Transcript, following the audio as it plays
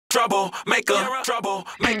troublemaker.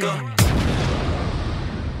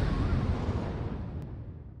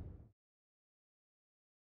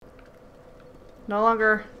 No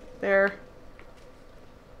longer there.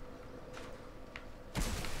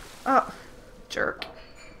 Oh, jerk.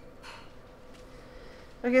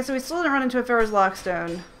 Okay, so we still didn't run into a Pharaoh's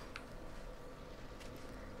Lockstone.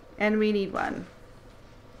 And we need one.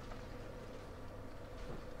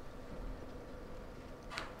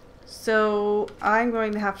 So I'm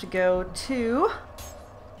going to have to go to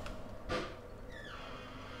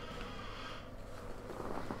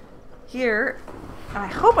here. And I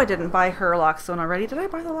hope I didn't buy her Lockstone already. Did I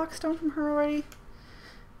buy the Lockstone from her already?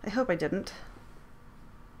 I hope I didn't.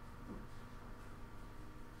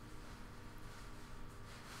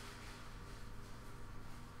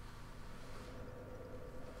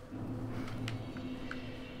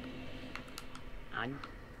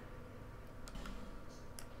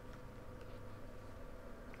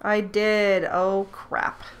 I did. Oh,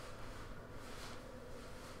 crap.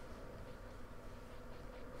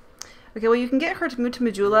 Okay, well, you can get her to move to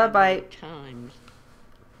Majula by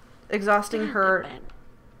exhausting her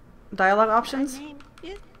dialogue options.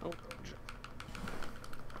 They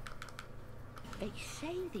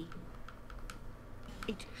say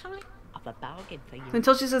it's kind of a bargain for you.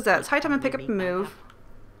 Until she says that, it's high time to pick up and move.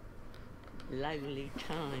 Lonely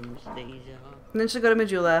times these are. And then she'll go to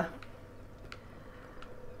Majula.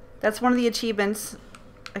 That's one of the achievements.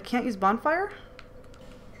 I can't use Bonfire?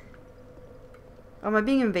 Oh, am I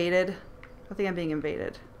being invaded? I think I'm being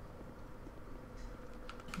invaded.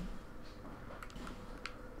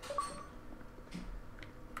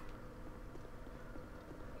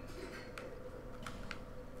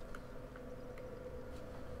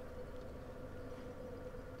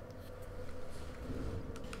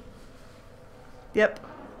 Yep.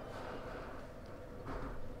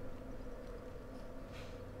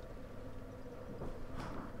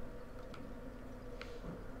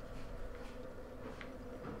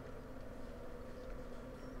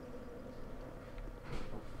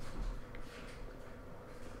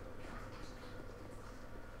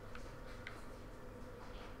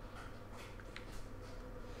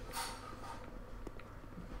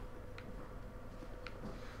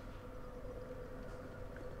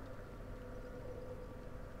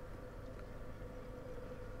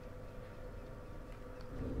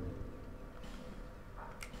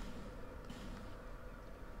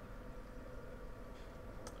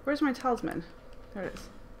 Where's my talisman? There it is.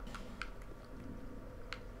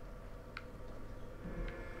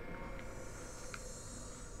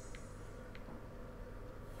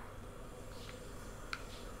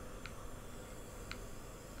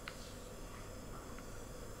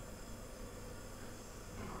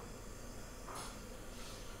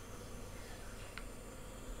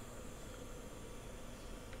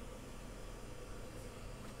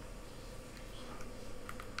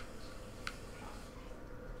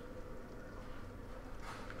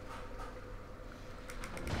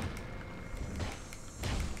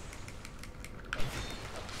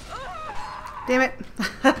 Damn it.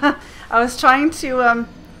 I was trying to,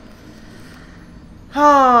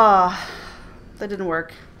 that didn't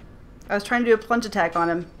work. I was trying to do a plunge attack on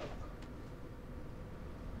him.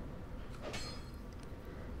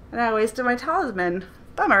 And I wasted my talisman.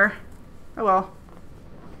 Bummer. Oh well.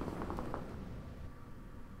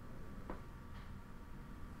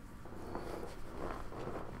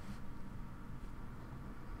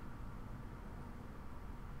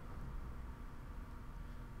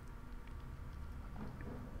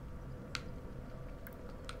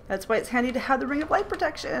 That's why it's handy to have the Ring of Light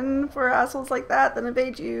protection for assholes like that that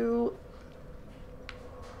invade you.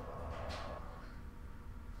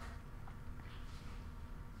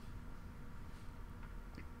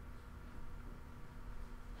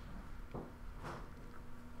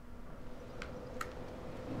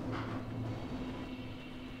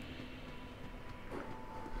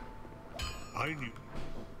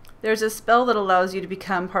 There's a spell that allows you to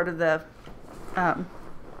become part of the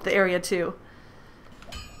area too.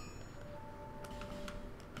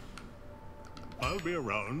 I'll be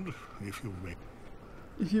around if you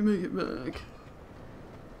make it back.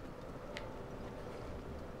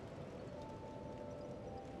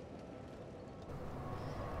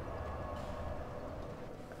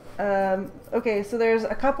 Okay, so there's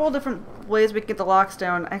a couple different ways we can get the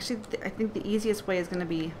lockstone. Actually, I think the easiest way is going to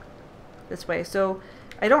be this way. So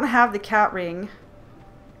I don't have the cat ring,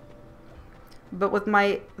 but with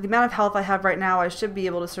the amount of health I have right now, I should be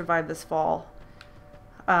able to survive this fall.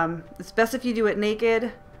 It's best if you do it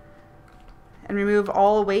naked and remove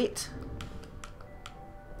all weight.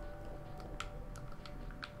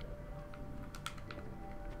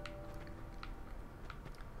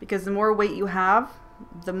 Because the more weight you have,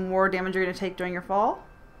 the more damage you're going to take during your fall.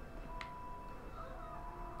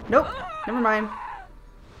 Nope, never mind.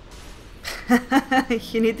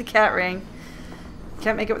 You need the cat ring.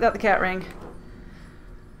 Can't make it without the cat ring.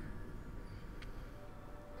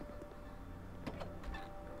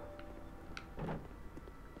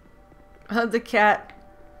 The cat.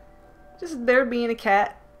 Just there being a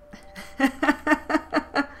cat.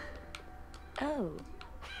 Oh,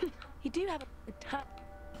 you do have a touch.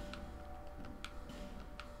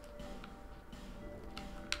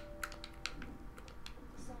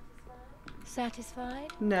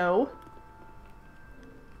 Satisfied? No.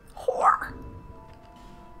 Whore.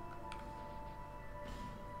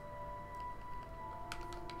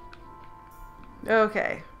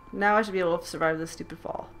 Okay, now I should be able to survive this stupid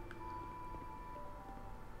fall.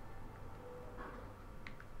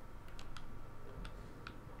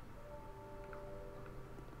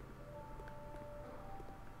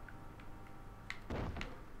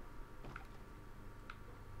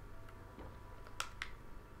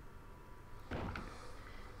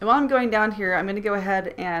 And while I'm going down here, I'm going to go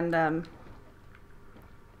ahead and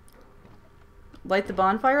light the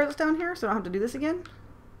bonfire that's down here so I don't have to do this again.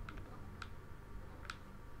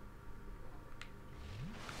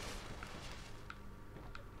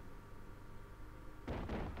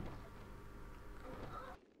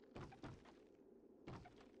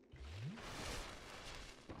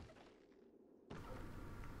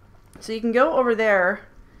 So you can go over there,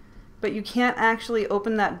 but you can't actually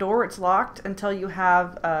open that door. It's locked until you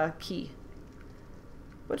have a key.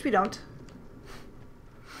 Which we don't.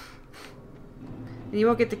 And you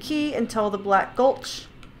won't get the key until the Black Gulch.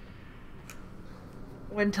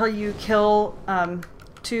 Until you kill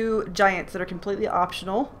 2 giants that are completely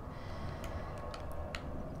optional.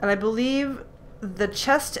 And I believe the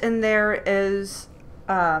chest in there is...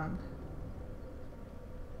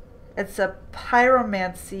 it's a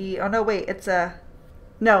pyromancy. Oh no, wait, it's a...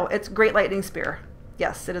 No, it's Great Lightning Spear.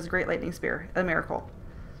 Yes, it is a Great Lightning Spear. A miracle.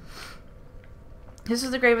 This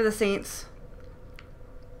is the Grave of the Saints.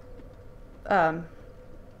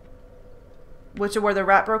 Which is where the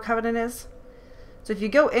Ratbro Covenant is. So if you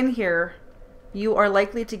go in here, you are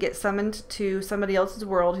likely to get summoned to somebody else's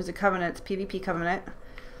world who's a Covenant, PvP Covenant.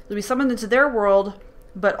 You'll be summoned into their world,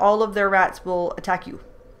 but all of their rats will attack you.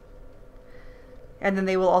 And then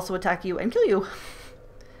they will also attack you and kill you.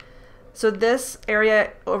 So this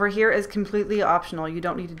area over here is completely optional. You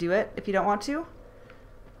don't need to do it if you don't want to.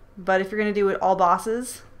 But if you're going to do it all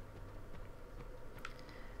bosses,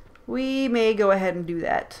 we may go ahead and do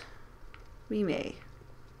that. We may.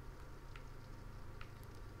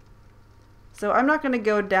 So I'm not going to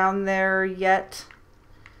go down there yet.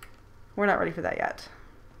 We're not ready for that yet.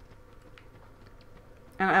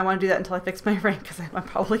 And I want to do that until I fix my rank because I'm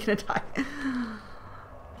probably going to die.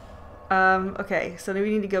 Okay, so then we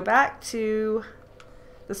need to go back to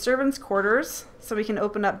the servants' quarters so we can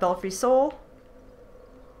open up Belfry Soul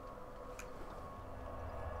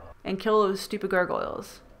and kill those stupid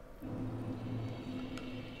gargoyles.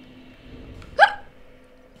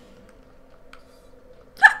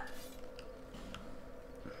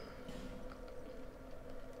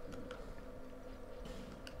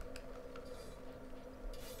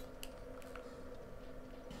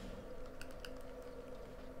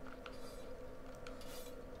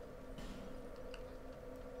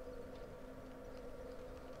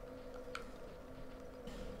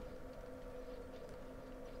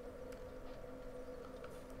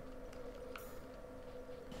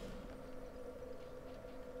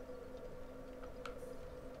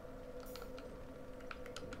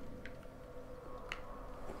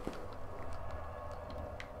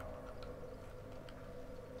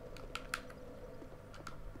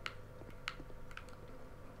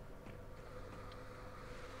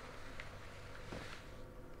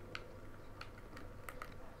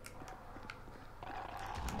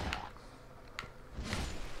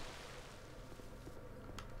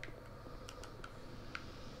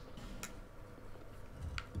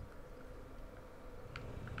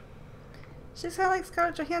 She's kind of like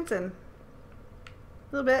Scarlett Johansson.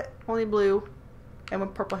 A little bit, only blue, and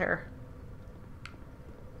with purple hair.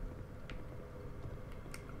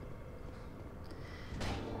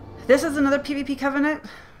 This is another PvP Covenant.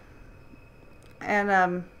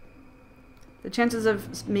 And the chances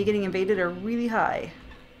of me getting invaded are really high.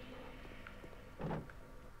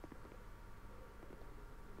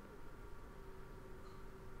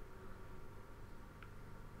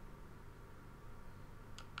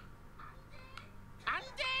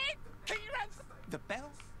 The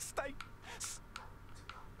bell stay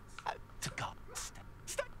to God.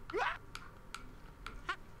 Stay.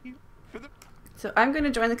 So I'm going to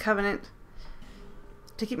join the Covenant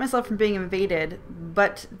to keep myself from being invaded,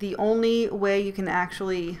 but the only way you can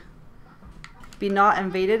actually be not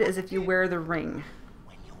invaded is if you wear the ring.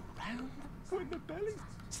 When you're round, when the belly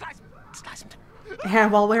slice them.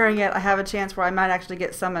 And while wearing it, I have a chance where I might actually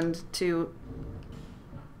get summoned to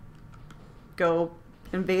go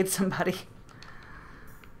invade somebody.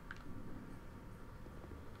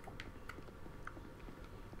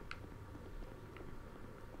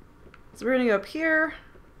 So we're gonna go up here.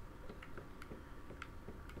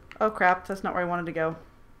 Oh crap, that's not where I wanted to go.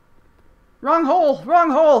 Wrong hole!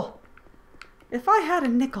 Wrong hole! If I had a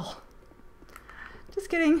nickel. Just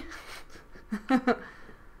kidding.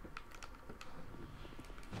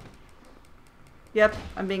 Yep,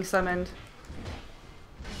 I'm being summoned.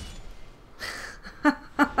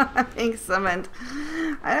 I'm being summoned.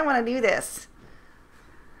 I don't want to do this.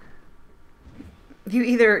 You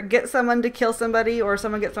either get someone to kill somebody or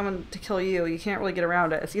someone gets someone to kill you. You can't really get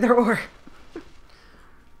around it. It's either or.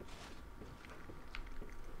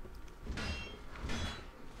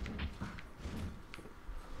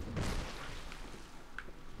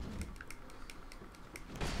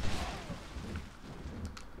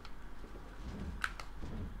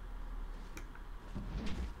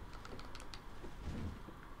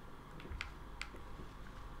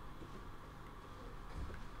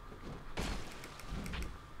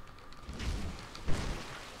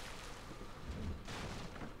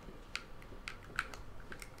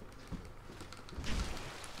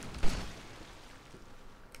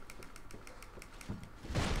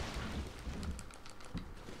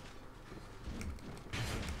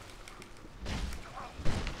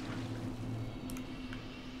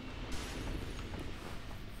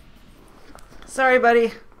 Sorry,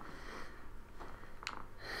 buddy.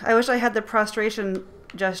 I wish I had the prostration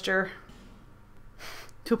gesture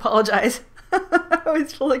to apologize. I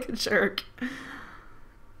always feel like a jerk.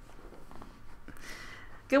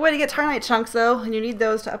 Good way to get Tarnite chunks, though, and you need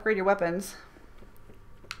those to upgrade your weapons.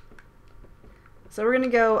 So we're going to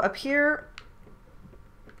go up here,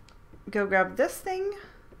 go grab this thing,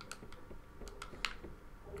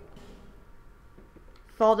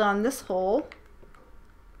 fall down this hole,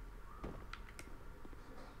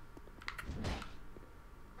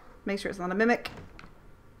 make sure it's not a mimic.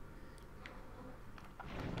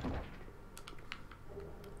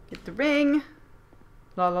 Get the ring.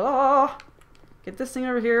 La la la. Get this thing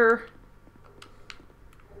over here.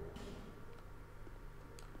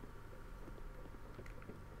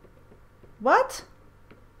 What?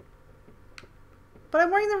 But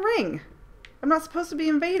I'm wearing the ring. I'm not supposed to be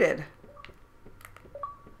invaded.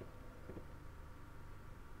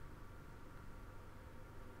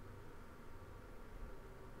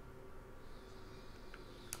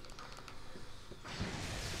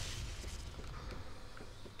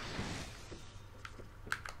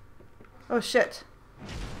 Oh shit.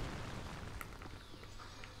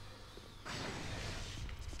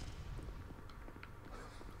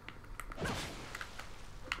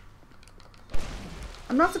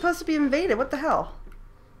 I'm not supposed to be invaded. What the hell?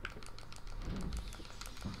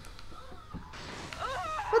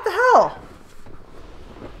 What the hell?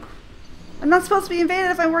 I'm not supposed to be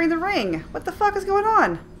invaded if I'm wearing the ring. What the fuck is going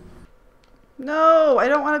on? No, I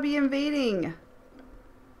don't want to be invading.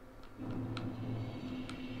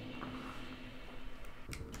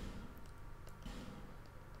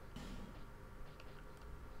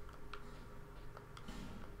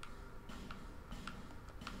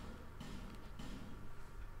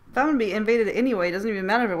 If I'm gonna be invaded anyway, it doesn't even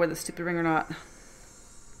matter if I wear the stupid ring or not.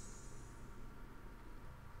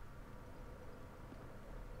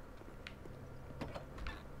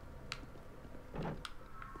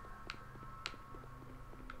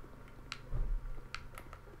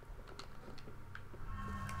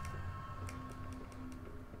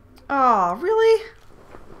 Oh, really?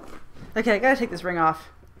 Okay, I gotta take this ring off.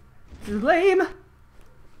 This is lame.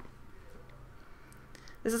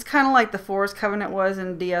 This is kind of like the Forest Covenant was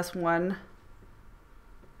in DS1.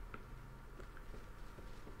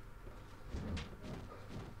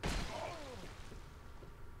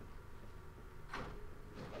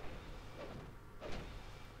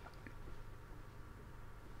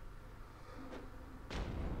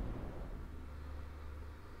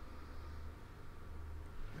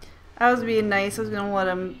 I was being nice. I was going to let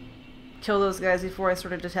him kill those guys before I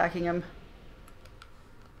started attacking him.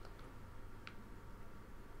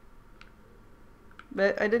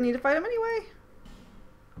 But I didn't need to fight him anyway.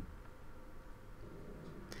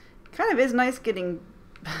 Kind of is nice getting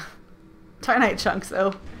Tarnite chunks, though.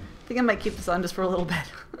 I think I might keep this on just for a little bit.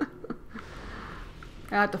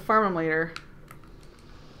 I have to farm them later.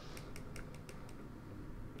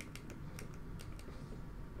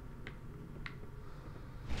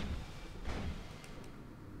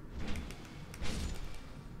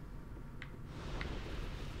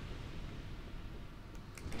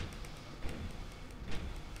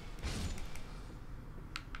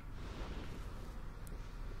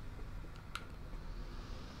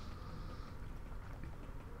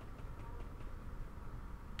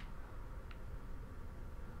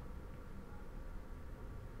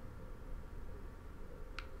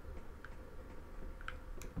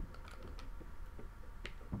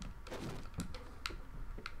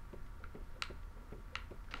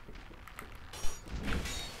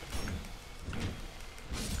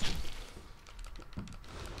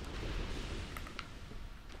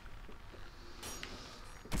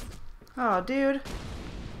 Oh, dude.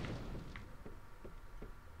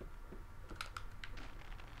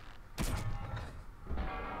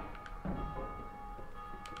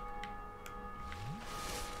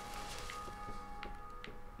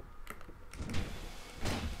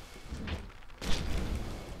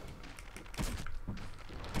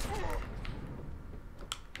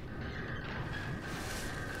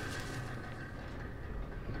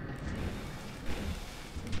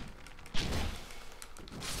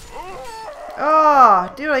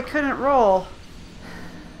 Oh, dude, I couldn't roll.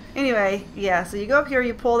 Anyway, yeah, so you go up here,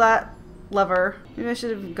 you pull that lever. Maybe I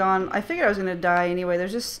should have gone. I figured I was going to die anyway.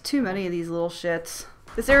 There's just too many of these little shits.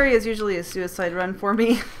 This area is usually a suicide run for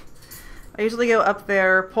me. I usually go up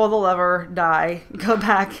there, pull the lever, die, go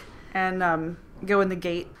back, and go in the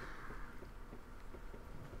gate.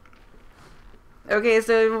 Okay,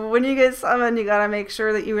 so when you get summoned, you gotta make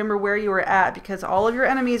sure that you remember where you were at, because all of your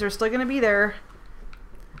enemies are still gonna be there.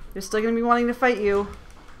 They're still gonna be wanting to fight you.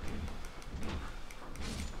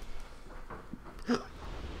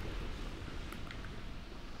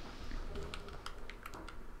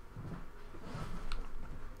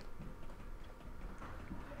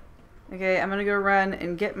 Okay, I'm gonna go run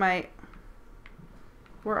and get my...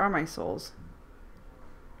 Where are my souls?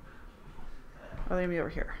 Oh, they're gonna be over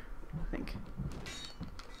here, I think.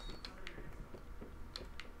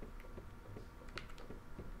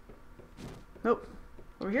 Nope.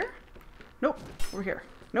 Over here? Nope. Over here.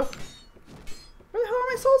 Nope. Where the hell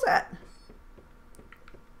are my souls at?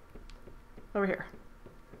 Over here.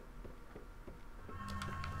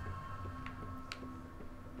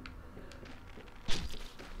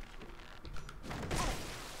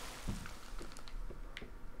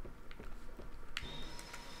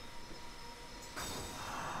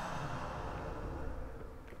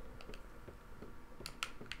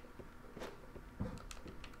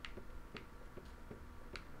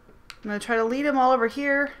 I'm going to try to lead them all over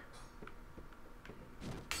here.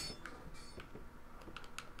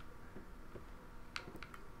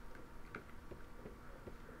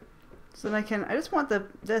 So then I just want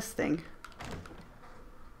this thing.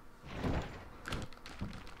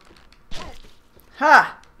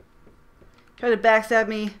 Ha! Try to backstab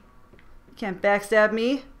me. You can't backstab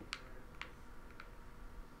me.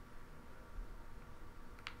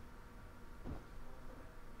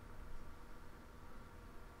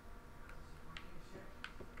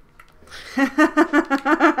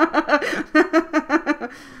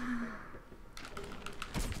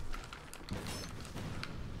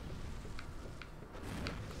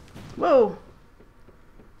 Whoa.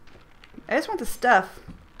 I just want the stuff.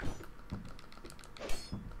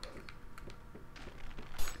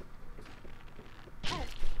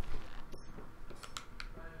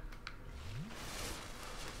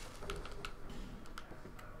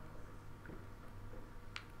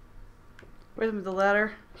 Where's the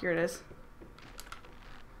ladder? Here it is.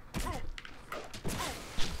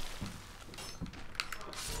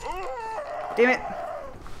 Damn it.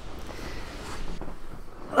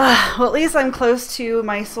 Well, at least I'm close to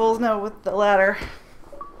my souls now with the ladder.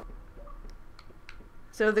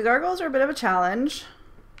 So the gargoyles are a bit of a challenge.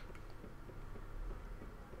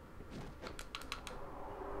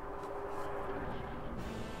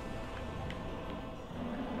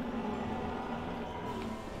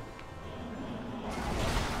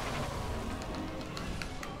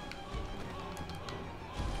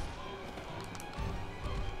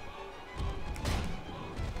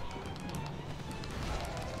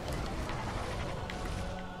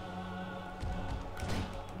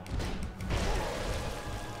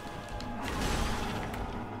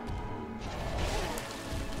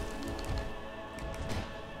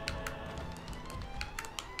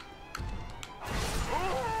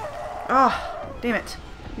 Oh, damn it.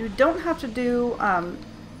 You don't have to do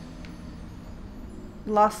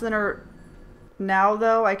Lost Center now,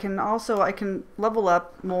 though. I can level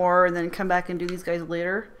up more and then come back and do these guys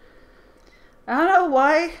later. I don't know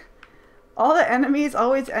why all the enemies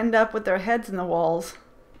always end up with their heads in the walls.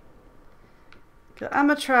 I'm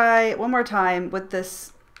gonna try one more time with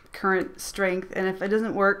this current strength, and if it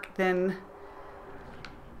doesn't work, then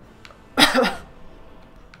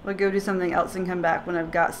we'll go do something else and come back when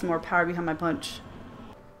I've got some more power behind my punch.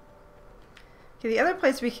 Okay, the other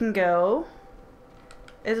place we can go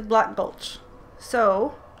is Black Gulch.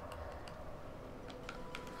 So,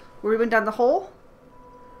 where we went down the hole,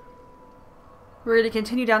 we're going to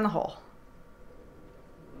continue down the hole.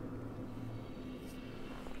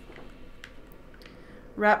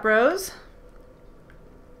 Rat Bros.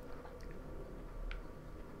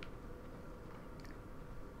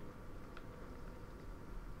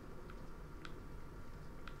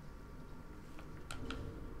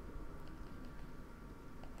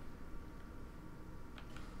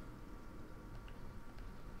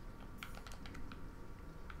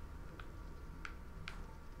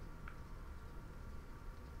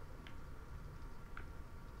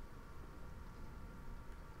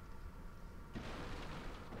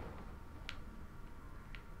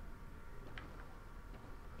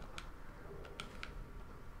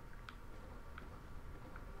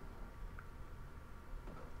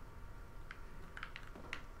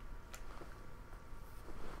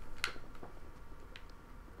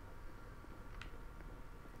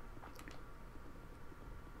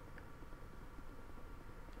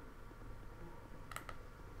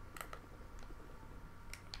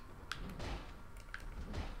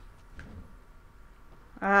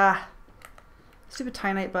 Ah. Stupid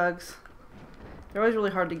Tynite bugs. They're always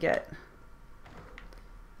really hard to get.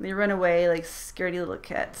 They run away like scaredy little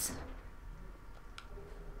cats.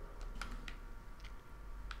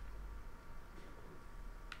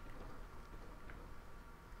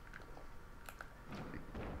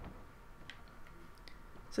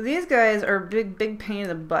 So these guys are big pain in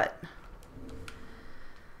the butt.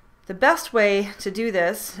 The best way to do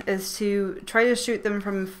this is to try to shoot them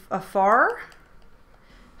from afar.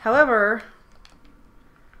 However,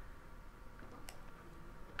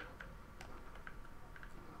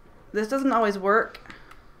 this doesn't always work.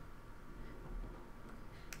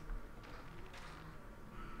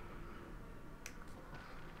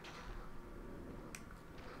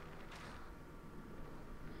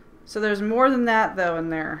 So there's more than that though in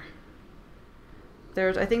there.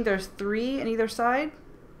 I think there's 3 on either side.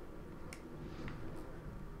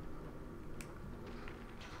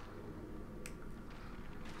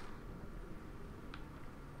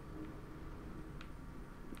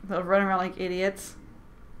 They'll run around like idiots.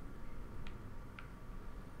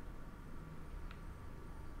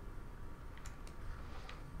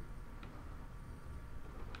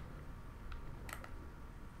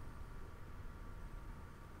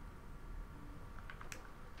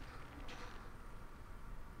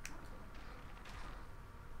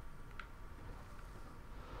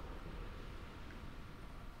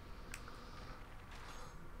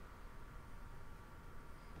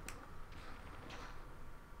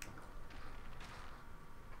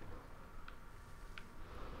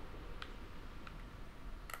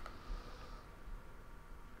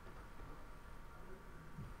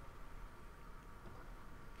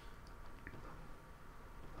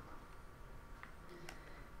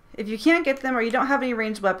 If you can't get them or you don't have any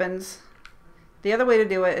ranged weapons, the other way to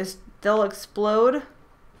do it is they'll explode.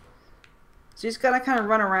 So you just gotta kind of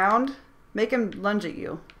run around, make them lunge at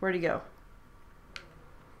you. Where'd he go?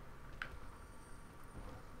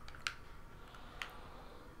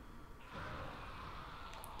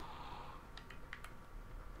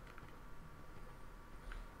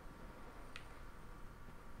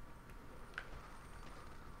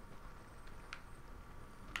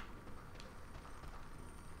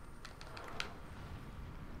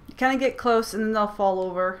 Kind of get close and then they'll fall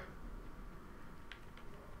over.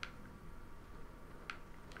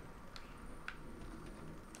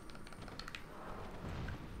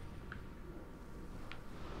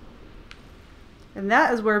 And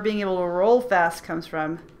that is where being able to roll fast comes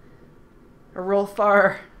from. Or roll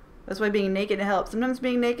far. That's why being naked helps. Sometimes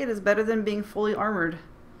being naked is better than being fully armored.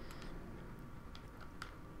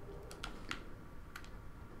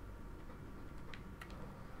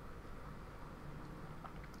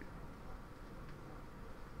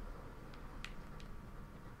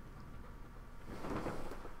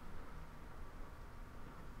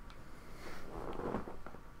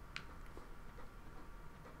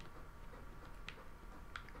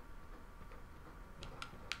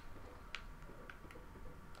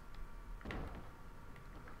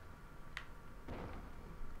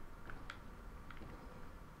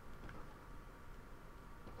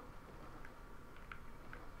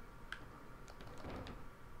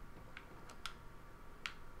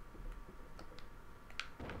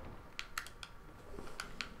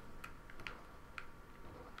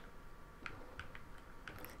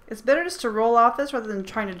 It's better just to roll off this rather than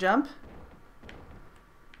trying to jump.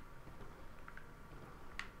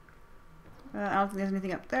 I don't think there's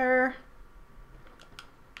anything up there.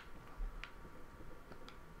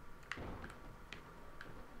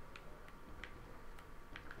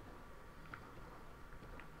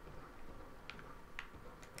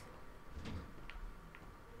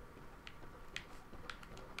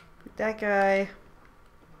 Get that guy.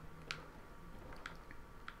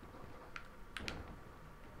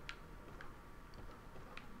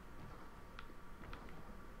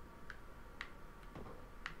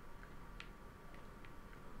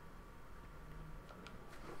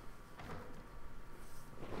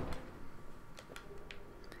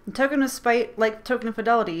 And token of spite, like token of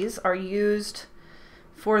fidelities, are used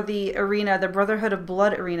for the arena, the Brotherhood of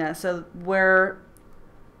Blood arena. So where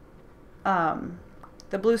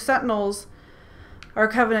the Blue Sentinels are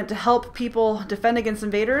a covenant to help people defend against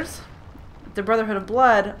invaders, the Brotherhood of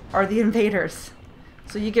Blood are the invaders.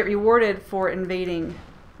 So you get rewarded for invading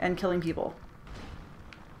and killing people.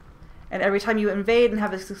 And every time you invade and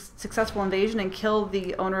have a successful invasion and kill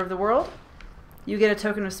the owner of the world, you get a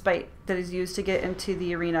token of spite that is used to get into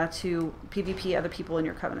the arena to PvP other people in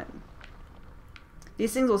your covenant.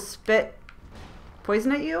 These things will spit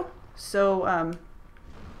poison at you, so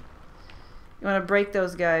you want to break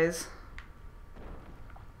those guys.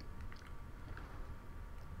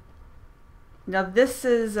 Now this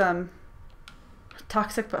is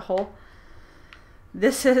toxic but whole.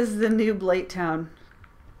 This is the new Belltower.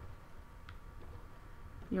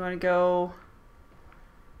 You want to go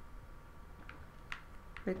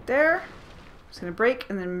right there. Just gonna break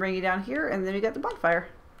and then bring you down here, and then we got the bonfire.